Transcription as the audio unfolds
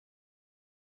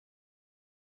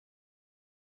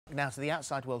Now, to the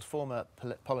outside world, former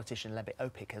politician Lembit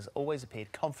Opik has always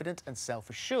appeared confident and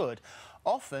self-assured,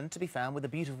 often to be found with a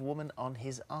beautiful woman on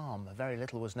his arm. Very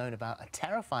little was known about a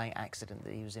terrifying accident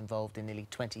that he was involved in nearly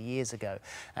 20 years ago,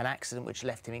 an accident which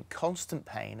left him in constant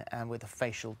pain and with a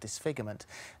facial disfigurement.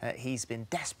 He's been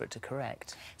desperate to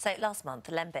correct. So last month,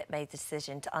 Lembit made the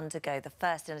decision to undergo the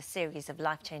first in a series of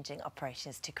life-changing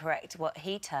operations to correct what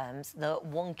he terms the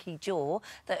wonky jaw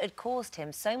that had caused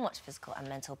him so much physical and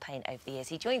mental pain over the years.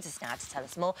 He joins us now to tell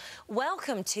us more.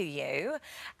 Welcome to you.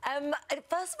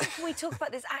 First of all, can we talk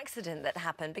about this accident that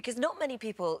happened? Because not many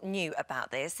people knew about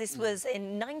this. This was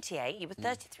in '98. You were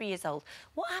 33 years old.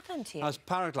 What happened to you? I was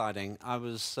paragliding. I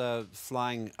was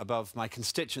flying above my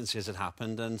constituency as it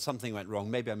happened, and something went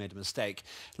wrong. Maybe I made a mistake.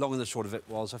 Long and the short of it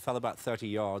was I fell about 30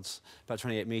 yards, about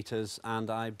 28 metres, and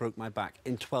I broke my back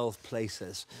in 12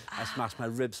 places. I smashed my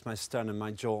ribs, my sternum,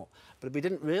 my jaw. But we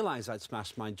didn't realise I'd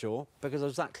smashed my jaw because I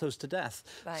was that close to death.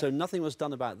 Right. So nothing was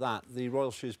done about that. The Royal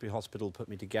Shrewsbury Hospital put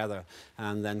me together,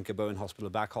 and then Gabowen Hospital,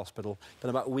 back hospital. But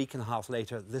about a week and a half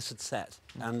later, this had set.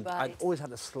 And I'd always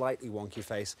had a slightly wonky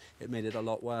face. It made it a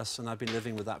lot worse, and I've been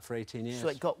living with that for 18 years. So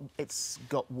it's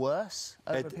got worse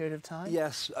over a period of time?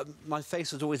 Yes. My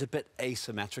face was always a bit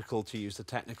asymmetrical, to use the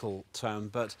technical term,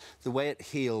 but the way it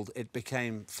healed, it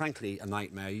became, frankly, a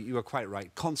nightmare. You were quite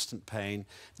right. Constant pain,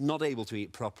 not able to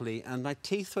eat properly, and my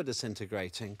teeth were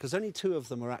disintegrating, because only 2 of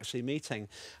them were actually meeting.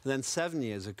 And then 7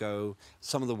 years ago,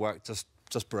 some of the work just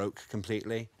broke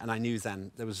completely, and I knew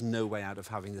then there was no way out of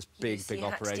having this big operation. You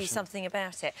had to do something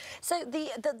about it. So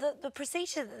the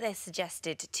procedure that they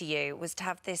suggested to you was to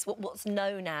have this, what's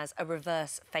known as a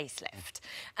reverse facelift.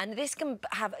 And this can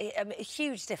have a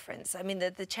huge difference. I mean,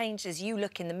 the changes, you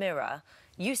look in the mirror,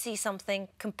 you see something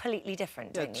completely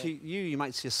different, don't you? To you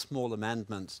might see a small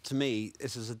amendment. To me,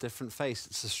 this is a different face.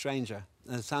 It's a stranger.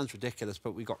 And it sounds ridiculous,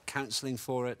 but we got counselling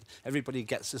for it. Everybody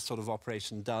gets this sort of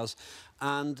operation does.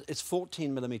 And it's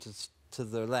 14 millimetres to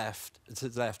the left,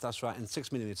 that's right, and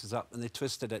 6 millimetres up, and they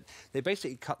twisted it. They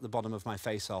basically cut the bottom of my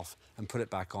face off and put it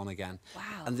back on again. Wow.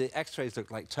 And the x-rays look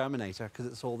like Terminator, because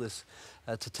it's all this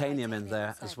titanium in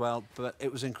there as well, but it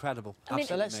was incredible.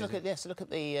 So let's look at this. Look at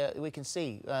the, we can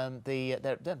see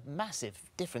the massive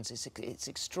difference. It's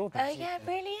extraordinary. Yeah, it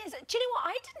really is. Do you know what?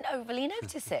 I didn't overly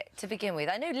notice it to begin with.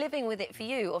 I know living with it for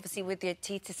you, obviously with your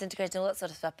teeth disintegrating and all that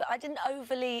sort of stuff, but I didn't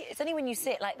overly... It's only when you see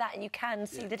it like that and you can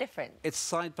see the difference. It's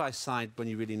side by side when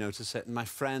you really notice it, and my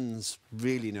friends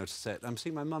really notice it. I'm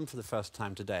seeing my mum for the first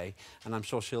time today, and I'm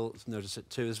sure she'll notice it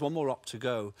too. There's one more op to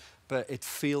go, but it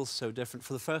feels so different.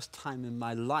 For the first time in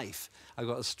my life, I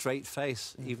got a straight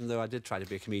face, even though I did try to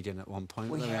be a comedian at one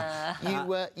point.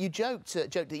 Well, you joked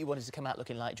that you wanted to come out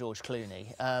looking like George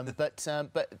Clooney,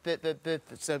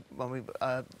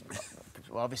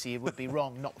 well, obviously it would be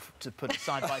wrong not to put a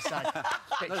side-by-side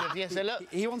picture of you. So look,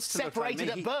 he wants to separated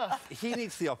look like me. at birth. He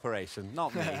needs the operation,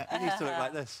 not me. He needs to look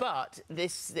like this. But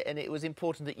this, and it was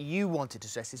important that you wanted to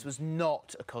stress, this was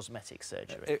not a cosmetic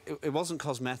surgery. It wasn't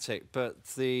cosmetic, but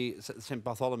the St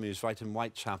Bartholomew's right in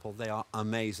Whitechapel, they are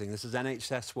amazing. This is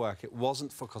NHS work. It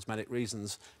wasn't for cosmetic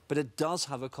reasons, but it does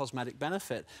have a cosmetic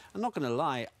benefit. I'm not going to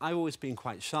lie, I've always been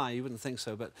quite shy. You wouldn't think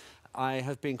so, but I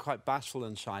have been quite bashful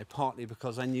and shy, partly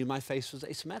because I knew my face was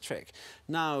asymmetric.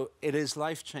 Now, it is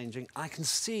life-changing. I can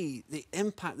see the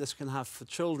impact this can have for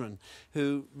children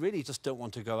who really just don't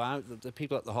want to go out. The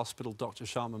people at the hospital, Dr.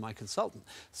 Sharma, my consultant,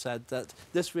 said that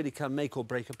this really can make or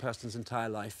break a person's entire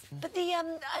life. But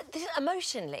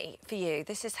emotionally, for you,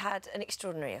 this has had an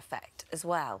extraordinary effect as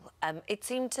well. It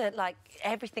seemed to, like,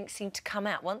 everything seemed to come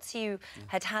out. Once you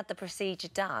had the procedure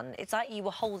done, it's like you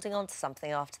were holding on to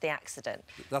something after the accident.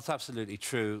 That's absolutely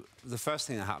true. The first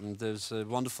thing that happened, there's a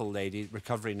wonderful lady,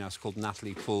 recovery nurse called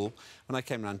Natalie Poole. When I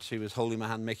came round, she was holding my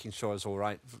hand, making sure I was all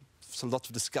right. So lots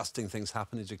of disgusting things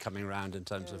happened as you're coming around in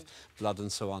terms of blood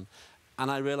and so on. And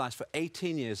I realised for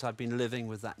 18 years I'd been living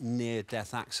with that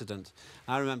near-death accident.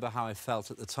 I remember how I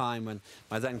felt at the time when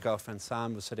my then-girlfriend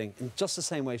Sam was sitting in just the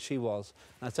same way she was.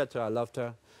 And I said to her I loved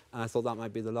her, and I thought that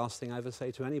might be the last thing I ever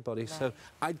say to anybody. Right. So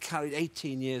I'd carried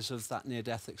 18 years of that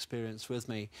near-death experience with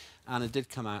me, and it did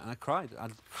come out, and I cried. I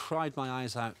cried my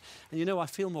eyes out. And, you know, I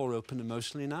feel more open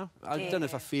emotionally now. I don't know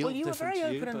if I feel different to you.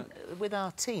 Well, you were very open with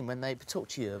our team when they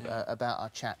talked to you about our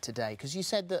chat today, because you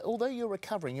said that although you're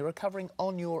recovering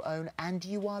on your own and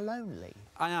you are lonely.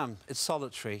 I am. It's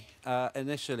solitary.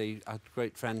 Initially, I had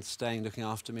great friends staying, looking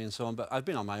after me and so on, but I've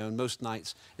been on my own most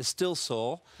nights. It's still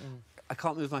sore. I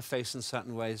can't move my face in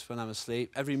certain ways when I'm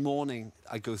asleep. Every morning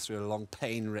I go through a long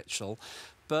pain ritual.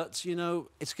 But, you know,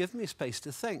 it's given me space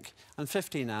to think. I'm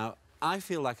 50 now. I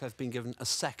feel like I've been given a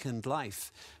second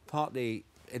life. Partly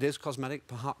it is cosmetic,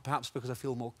 perhaps because I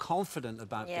feel more confident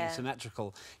about being Yeah.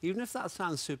 symmetrical. Even if that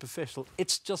sounds superficial,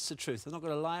 it's just the truth. I'm not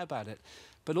going to lie about it.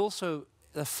 But also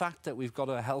the fact that we've got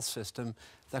a health system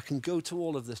that can go to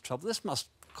all of this trouble. This must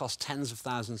cost tens of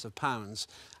thousands of pounds.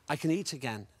 I can eat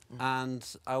again, and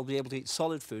I'll be able to eat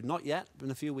solid food. Not yet, but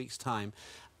in a few weeks' time.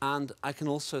 And I can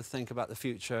also think about the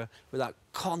future without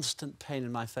constant pain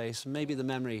in my face. Maybe the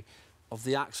memory of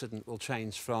the accident will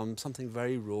change from something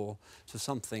very raw to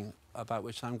something about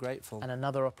which I'm grateful. And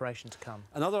another operation to come.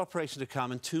 Another operation to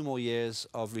come and 2 more years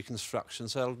of reconstruction,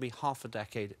 so it'll be half a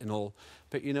decade in all.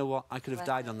 But you know what? I could have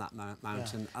died on that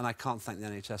mountain, and I can't thank the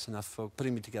NHS enough for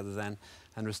putting me together then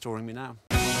and restoring me now.